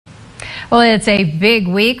Well, it's a big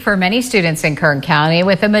week for many students in Kern County,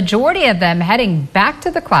 with a majority of them heading back to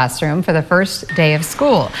the classroom for the first day of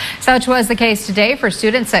school. Such was the case today for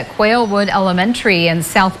students at Quailwood Elementary in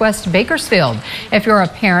southwest Bakersfield. If you're a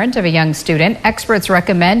parent of a young student, experts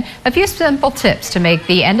recommend a few simple tips to make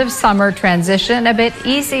the end of summer transition a bit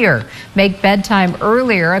easier. Make bedtime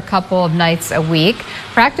earlier a couple of nights a week,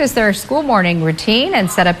 practice their school morning routine, and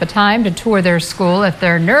set up a time to tour their school if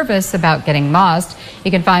they're nervous about getting lost. You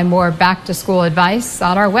can find more back-to-school advice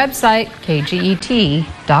on our website,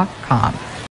 kget.com.